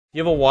You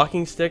have a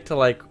walking stick to,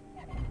 like,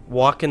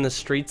 walk in the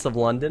streets of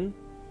London?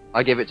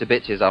 I give it to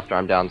bitches after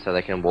I'm done so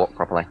they can walk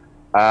properly.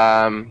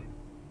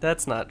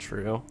 That's not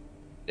true.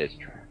 It's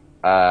true.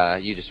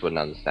 You just wouldn't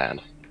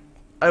understand.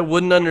 I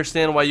wouldn't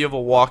understand why you have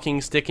a walking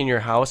stick in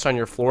your house on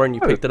your floor and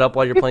you picked it up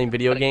while you're playing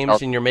video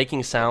games and you're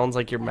making sounds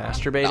like you're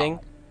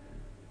masturbating.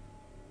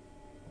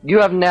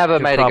 You have never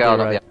made a girl right.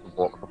 not be able to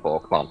walk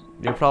before, come on.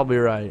 You're probably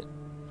right.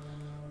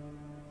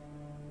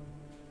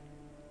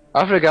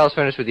 After a girl's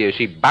finished with you,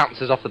 she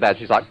bounces off the bed,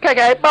 she's like,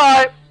 okay,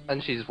 bye!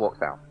 And she just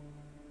walks out.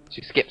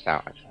 She skips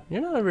out, actually. You're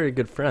not a very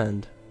good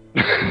friend.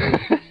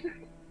 I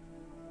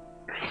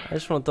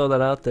just want to throw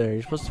that out there.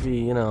 You're supposed to be,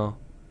 you know...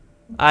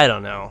 I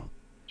don't know.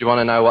 Do you want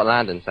to know what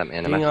Landon sent me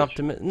in a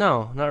message?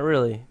 No, not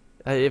really.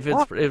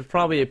 It's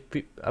probably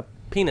a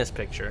penis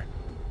picture.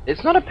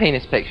 It's not a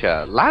penis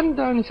picture. Landon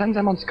only sends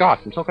them on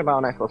Skype. I'm talking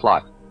about on Xbox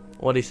Live.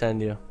 What'd he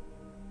send you?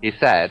 He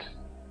said,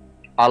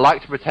 I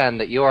like to pretend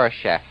that you're a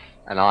chef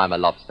and I'm a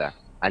lobster,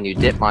 and you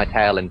dip my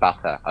tail in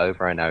butter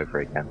over and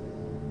over again.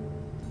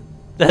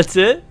 That's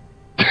it?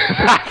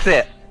 That's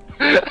it.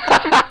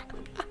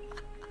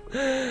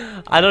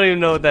 I don't even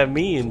know what that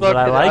means, but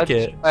I like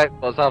it. It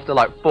was after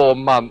like 4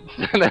 months,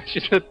 and then she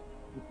just a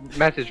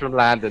message from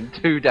Landon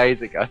 2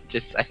 days ago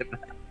just saying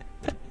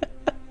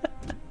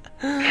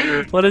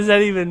that. What does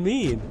that even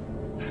mean?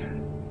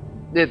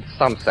 It's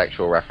some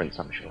sexual reference,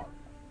 I'm sure.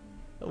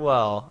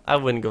 Well, I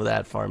wouldn't go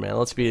that far, man.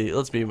 Let's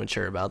be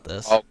mature about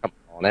this. Oh, come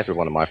on. Every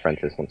one of my friends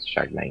just wants to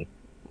shag me.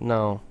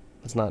 No,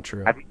 that's not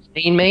true. Have you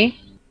seen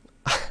me?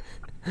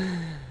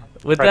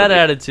 With that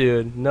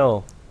attitude,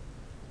 no.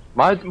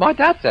 My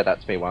dad said that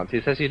to me once.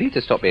 He says, you need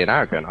to stop being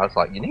arrogant. I was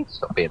like, you need to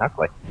stop being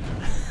ugly.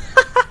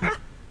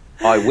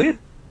 I will.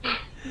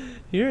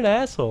 You're an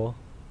asshole.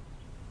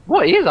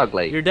 What? He is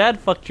ugly. Your dad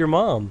fucked your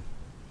mom.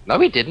 No,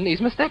 he didn't. He's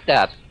my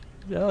stepdad.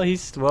 No,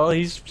 he's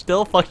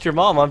still fucked your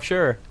mom, I'm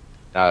sure.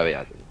 No, he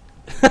hasn't.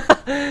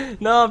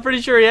 No, I'm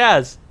pretty sure he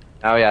has.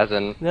 No, he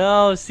hasn't.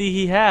 No, see,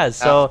 he has.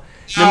 So,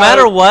 no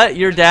matter what,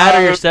 your dad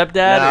or your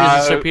stepdad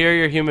is a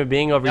superior human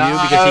being over you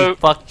because he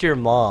fucked your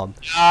mom.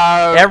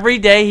 Every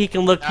day he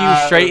can look you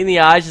straight in the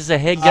eyes and say,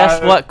 hey,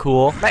 guess what,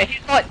 cool? Mate,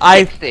 he's like 60.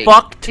 I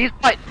fucked he's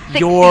like 62.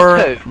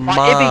 your mom.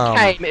 Like, if he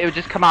came, it would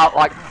just come out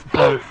like...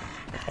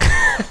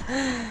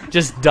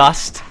 Just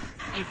dust.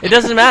 It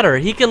doesn't matter.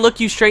 He can look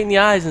you straight in the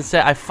eyes and say,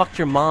 I fucked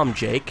your mom,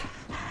 Jake.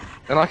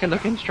 And I can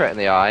look him straight in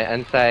the eye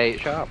and say,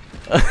 shut up.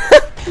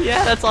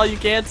 Yeah, that's all you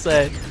can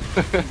say.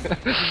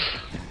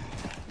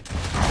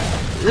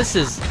 This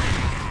is...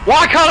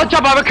 Why can't I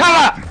jump over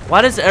cover?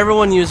 Why does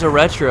everyone use a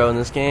retro in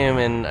this game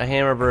and a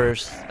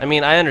hammerburst? I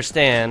mean, I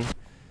understand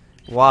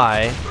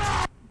why,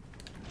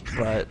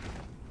 but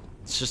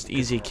it's just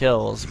easy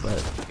kills,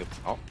 but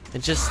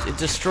it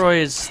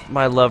destroys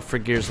my love for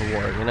Gears of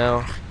War, you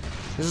know?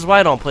 This is why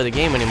I don't play the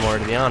game anymore,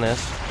 to be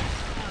honest.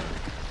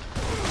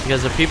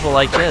 Because of people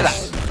like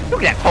this.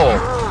 Look at that hole.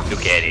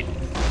 Look at it.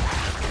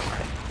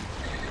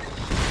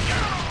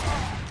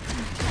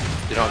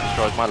 You know what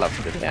destroys my love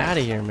for this game? Get out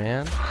of here,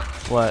 man.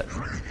 What?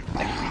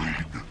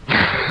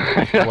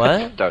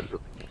 What? Don't.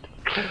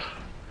 I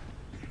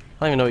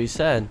don't even know what you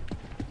said.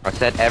 I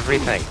said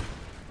everything.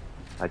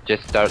 I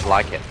just don't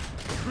like it.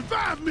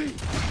 Revive me!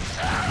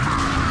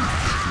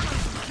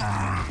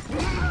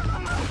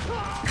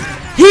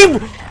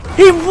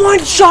 He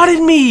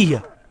one-shotted me!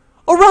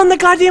 Around the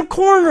goddamn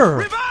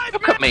corner!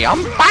 Look at me,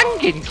 I'm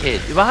banging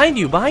kids! Behind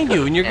you,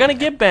 and you're gonna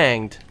get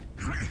banged.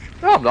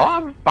 No, I'm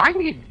not, I'm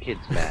banging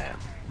kids, man.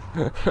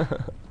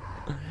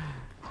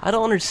 I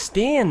don't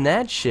understand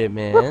that shit,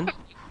 man.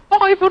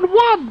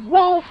 5-1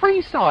 while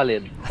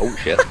freestyling. Oh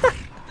shit.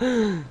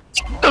 2-1!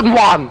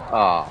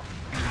 Oh.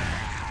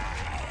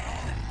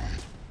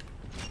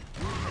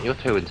 You're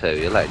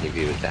 2-2, you're letting your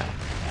viewers down.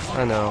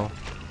 I know.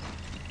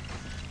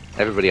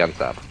 Everybody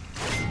unsub.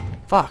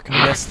 Fuck,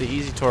 I missed the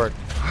easy torque.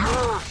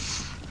 I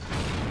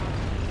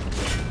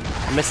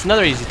missed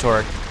another easy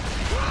torque.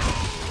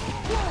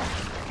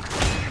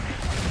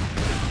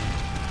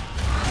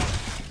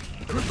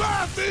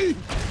 Revive me!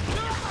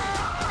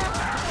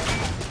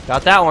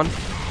 Got that one.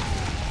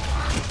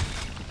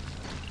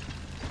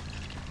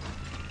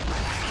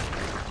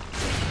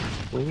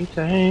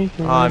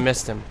 Oh, I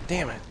missed him.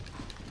 Damn it.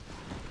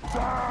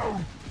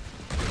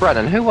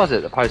 Brennan, who was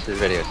it that posted the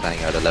video saying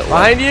you had a little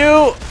Behind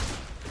you!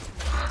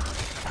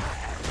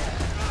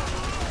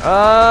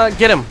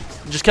 Get him.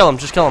 Just kill him,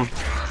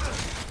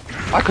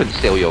 I couldn't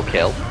steal your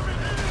kill.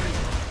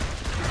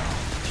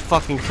 Just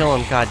fucking kill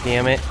him,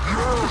 goddammit.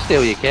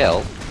 Steal your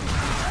kill.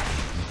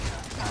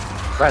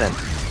 Brennan.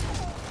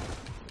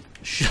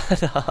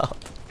 Shut up.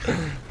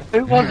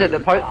 Who was it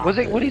that was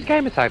it Woody's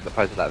Gamer Tag that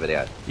posted that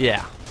video?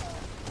 Yeah.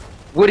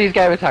 Woody's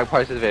Gamer Tag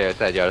posted the video and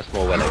said you had a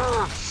small willy.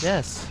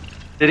 Yes.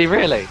 Did he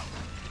really?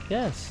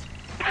 Yes.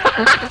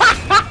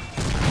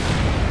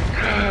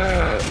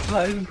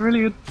 That is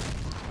brilliant.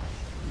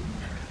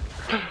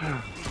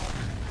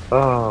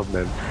 Oh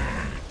man.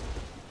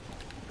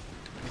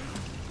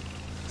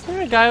 Is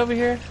there a guy over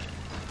here?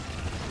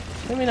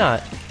 Maybe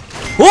not.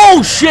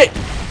 Oh shit!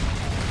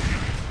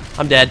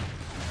 I'm dead.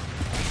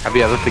 Have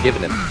you ever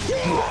forgiven him?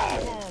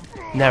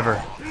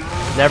 Never.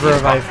 Never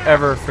have I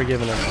ever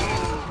forgiven him.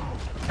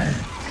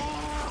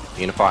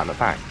 You gonna fight him at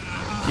pack?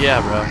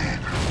 Yeah, bro.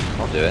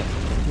 I'll do it.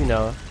 You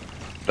know.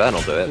 Vern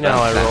will do it. You know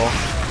how I roll.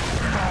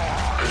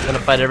 I'm gonna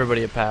fight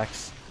everybody at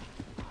PAX.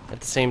 At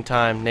the same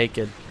time,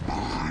 naked.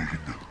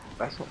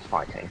 That's not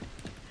fighting.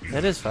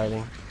 That is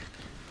fighting.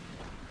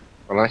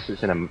 Unless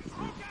it's in a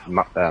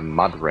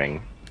mud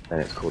ring, then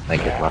it's called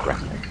naked mud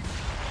wrestling.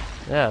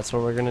 Yeah, that's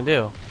what we're gonna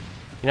do.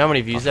 You know how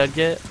many views that'd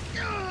get?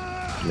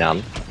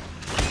 None.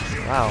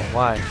 Wow,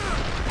 why?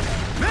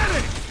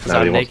 Because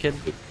I'm naked?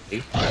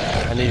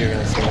 I knew you were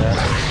gonna say that.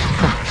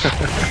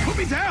 Put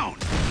me down.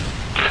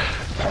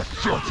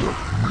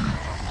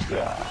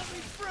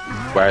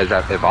 Whereas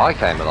if I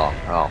came along,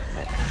 oh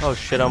man. Oh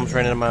shit, I almost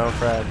ran into my own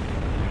frag.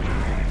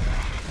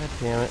 God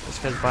damn it, this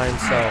guy's by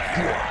himself.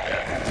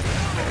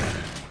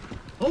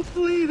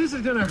 Hopefully this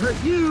is gonna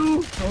hurt you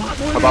a lot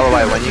more. Oh, by the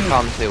way, when you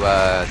come to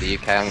the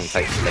UK, I'm gonna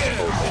take some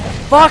Liverpool.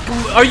 Fuck,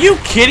 are you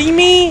kidding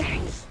me?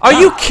 Are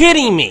you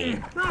kidding me?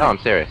 No, I'm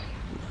serious.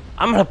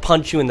 I'm gonna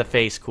punch you in the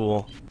face,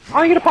 cool. How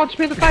are you gonna punch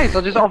me in the face?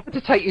 I just offered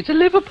to take you to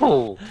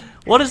Liverpool.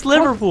 What is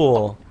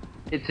Liverpool?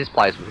 It's this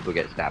place where people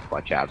get stabbed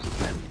by chavs,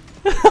 isn't it?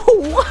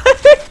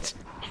 What?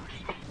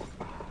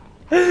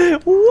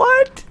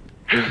 What?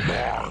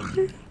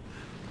 You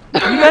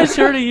guys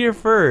heard it here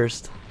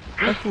first.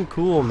 Fucking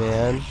cool,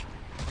 man.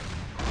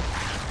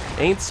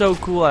 Ain't so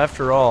cool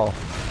after all.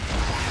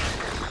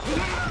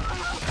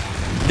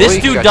 This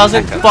dude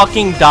doesn't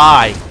fucking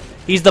die.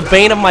 He's the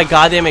bane of my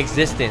goddamn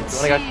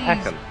existence. You wanna go to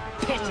Peckham?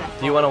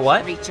 Do you wanna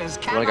what? You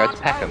wanna go to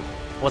Peckham?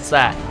 What's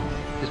that?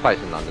 This place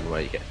in London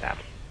where you get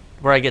stabbed.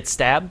 Where I get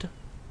stabbed?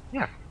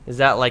 Yeah. Is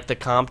that like the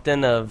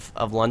Compton of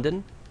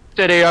London?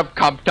 City of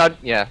Compton.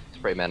 Yeah, it's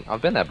pretty mint.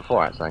 I've been there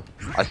before actually.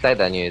 I stayed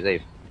there New Year's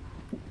Eve.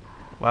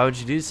 Why would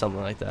you do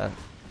something like that?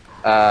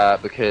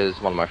 Because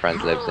one of my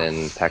friends lives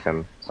in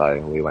Peckham, so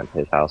we went to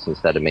his house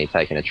instead of me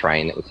taking a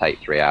train that would take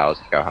 3 hours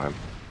to go home.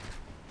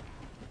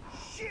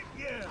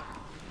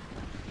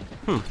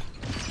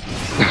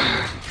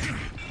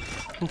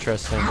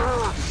 Interesting.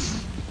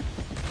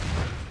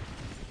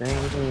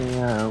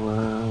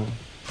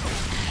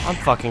 I'm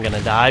fucking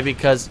gonna die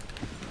because...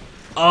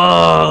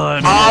 Oh,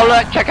 Oh,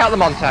 look, check out the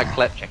Montag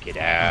clip. Check it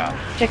out.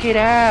 Check it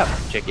out.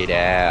 Check it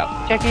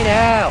out. Check it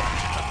out.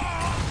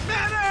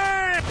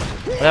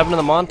 what happened to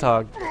the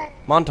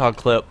Montag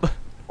clip?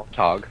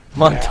 Montag.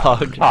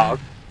 Montag. Montag.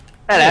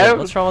 Hello.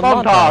 What's wrong with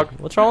Montag?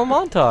 What's wrong with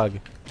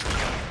Montag?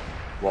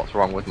 What's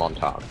wrong with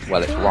Montag?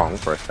 Well, it's wrong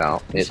for a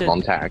start. It's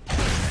Montag.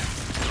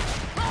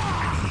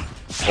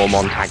 Or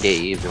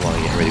Montaggy if you want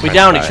to get really We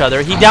downed each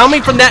other. He downed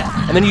me from that,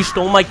 and then you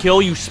stole my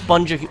kill, you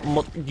sponge, you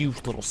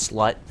little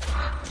slut.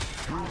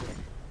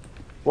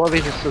 What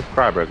if he's a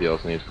subscriber of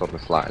yours and you just called him a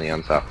slut and he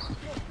unsubs?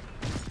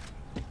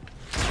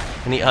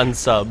 And he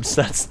unsubs.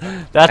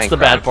 That's the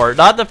bad part.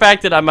 Not the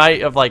fact that I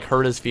might have like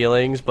hurt his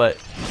feelings, but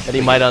that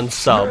he might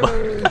unsub.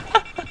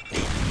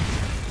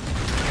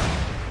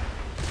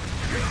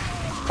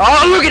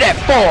 Oh, look at that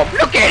form!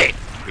 Look at it!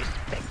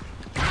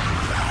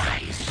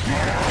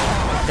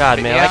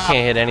 God, man, I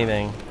can't hit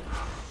anything.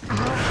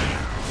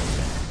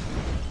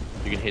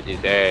 You can hit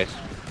his ass.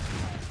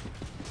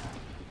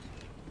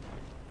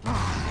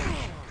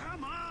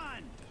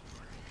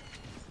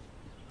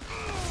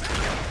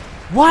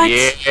 What?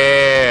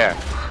 Yeah!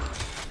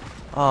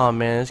 Oh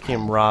man, this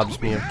game robs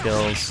me of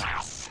kills.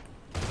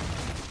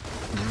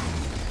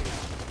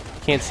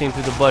 Can't see him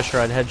through the bush or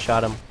I'd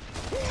headshot him.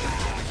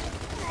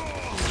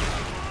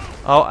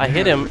 Oh, I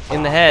hit him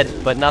in the head,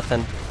 but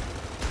nothing.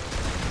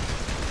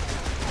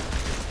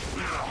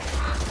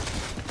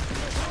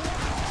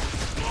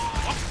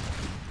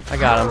 I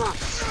got him.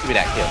 Give me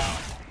that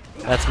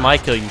kill. That's my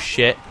kill, you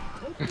shit.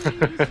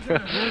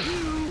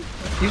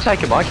 You've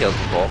taken my kills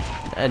before.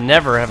 And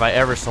never have I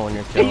ever stolen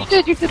your kill.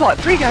 Yeah, you did like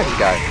 3 games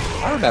ago.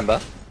 I remember.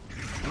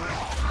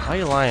 Why are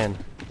you lying?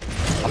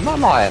 I'm not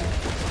lying.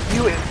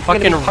 You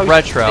Fucking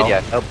retro.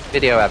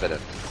 Video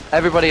evidence.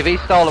 Everybody, if he's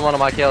stolen one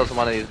of my kills in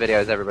one of these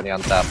videos, everybody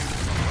unsub.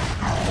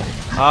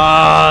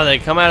 Ah, they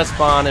come out of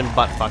spawn and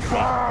butt fuck me.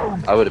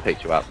 I would have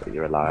picked you up, but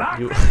you're a liar.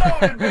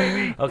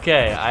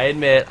 Okay, I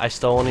admit I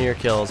stole one of your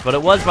kills, but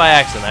it was by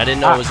accident. I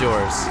didn't know it was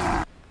yours.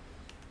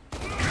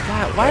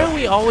 God, why do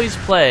we always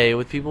play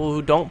with people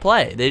who don't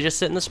play? They just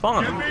sit in the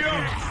spawn. Like,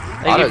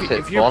 I don't sit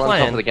if you're on top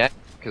playing, of the game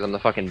because I'm the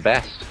fucking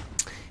best.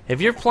 if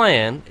you're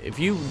playing, if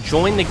you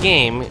join the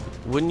game,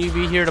 wouldn't you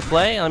be here to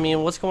play? I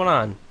mean, what's going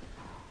on?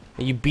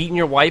 Are you beating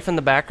your wife in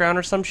the background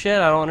or some shit?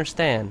 I don't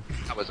understand.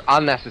 That was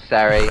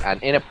unnecessary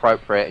and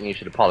inappropriate, and you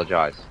should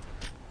apologize.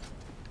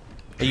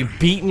 Are you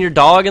beating your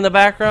dog in the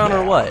background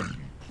or what?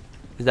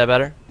 Is that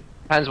better?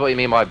 Depends what you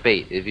mean by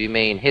beat. If you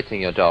mean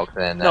hitting your dog,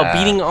 then No,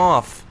 beating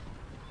off.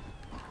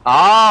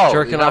 Oh,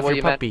 jerking is that off what your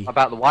you puppy. meant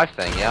about the wife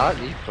thing? Yeah,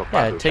 you can talk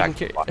about Yeah, taking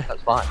care.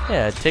 That's fine.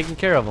 Yeah, taking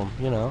care of them.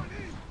 You know.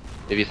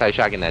 If you say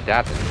shagging their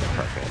dad, then it's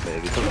inappropriate. But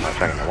if you're talking about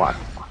shagging their wife,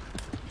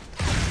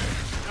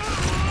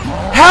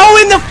 How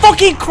in the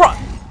fucking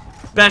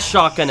Best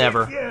shotgun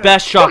ever.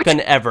 Best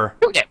shotgun ever.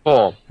 look at that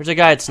form. There's a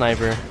guy at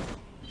sniper.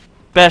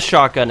 Best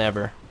shotgun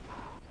ever.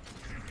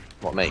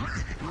 What, me?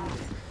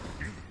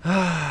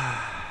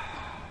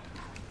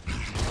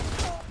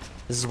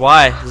 This is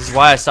why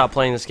I stopped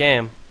playing this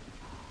game.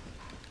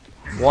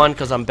 1,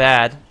 because I'm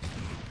bad.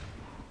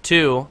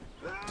 2,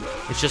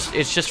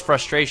 it's just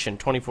frustration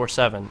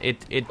 24/7.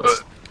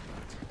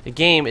 The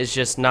game is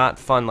just not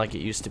fun like it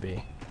used to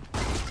be.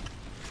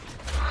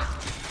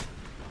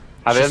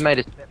 Have you ever made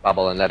a spit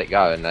bubble and let it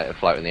go and let it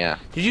float in the air?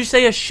 Did you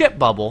say a shit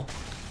bubble?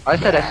 I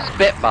said a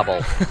spit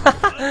bubble.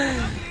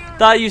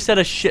 Thought you said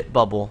a shit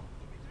bubble.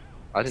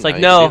 It's like,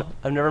 no,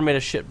 I've never made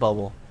a shit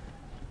bubble.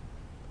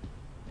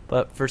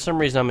 But for some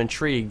reason I'm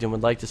intrigued and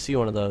would like to see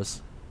one of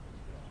those.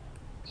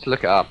 Just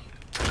look it up.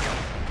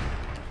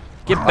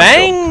 Get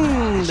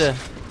banged! We'll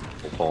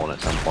spawn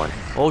at some point.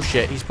 Oh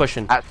shit, he's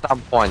pushing. At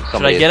some point, Should I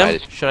somebody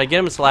get him? Should I get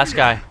him? It's the last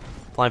guy.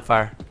 Blind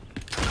fire.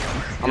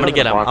 I'm gonna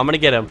get him. I'm gonna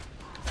get him.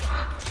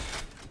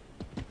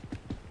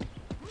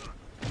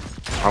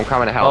 I'm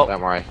coming to help, Oh.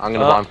 don't worry. I'm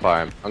gonna blind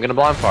fire him. I'm gonna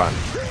blind fire him.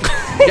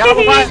 Yeah, I'm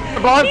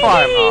gonna blind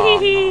fire him!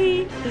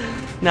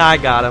 Oh. Nah, I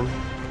got him.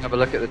 Have a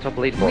look at the top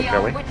leaderboard,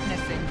 shall we?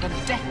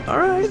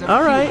 Alright,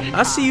 alright.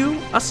 I see you,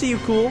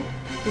 cool.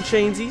 Cool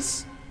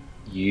chainsies.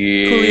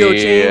 Yeah. Coolio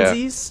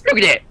chainsies. Look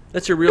at it!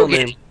 That's your real Look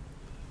at name.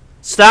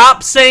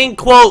 Stop saying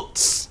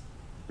quotes!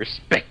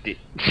 Respect it.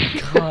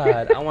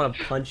 God, I want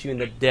to punch you in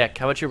the dick.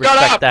 How about you Shut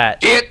respect up,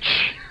 that? bitch!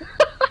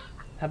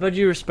 How about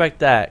you respect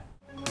that?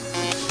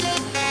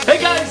 Hey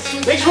guys,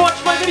 thanks for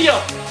watching my video.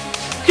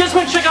 If you guys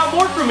want to check out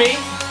more from me,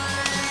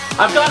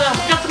 I've got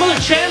some other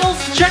channels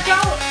to check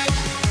out.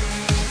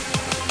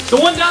 The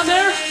one down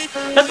there,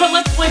 that's my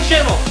Let's Play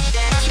channel.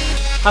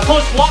 I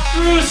post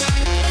walkthroughs,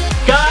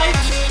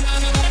 guides,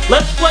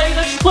 Let's Play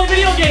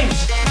video games.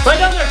 Right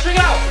down there, check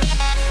it out.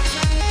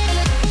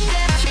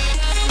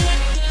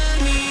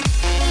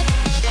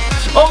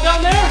 Oh,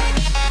 down there?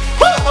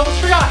 Woo,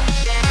 almost forgot.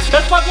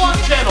 That's my vlog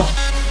channel.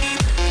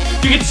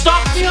 You can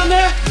stalk me on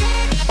there.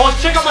 Oh,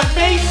 check out my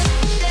face.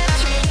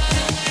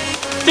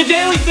 It's a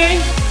daily thing.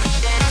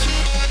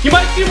 You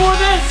might see more of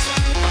this.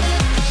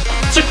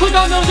 So click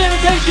on those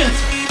annotations.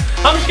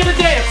 I'm just gonna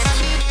dance.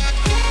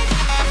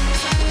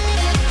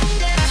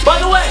 By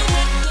the way,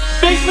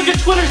 Facebook and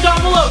Twitter's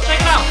down below. Check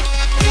it out.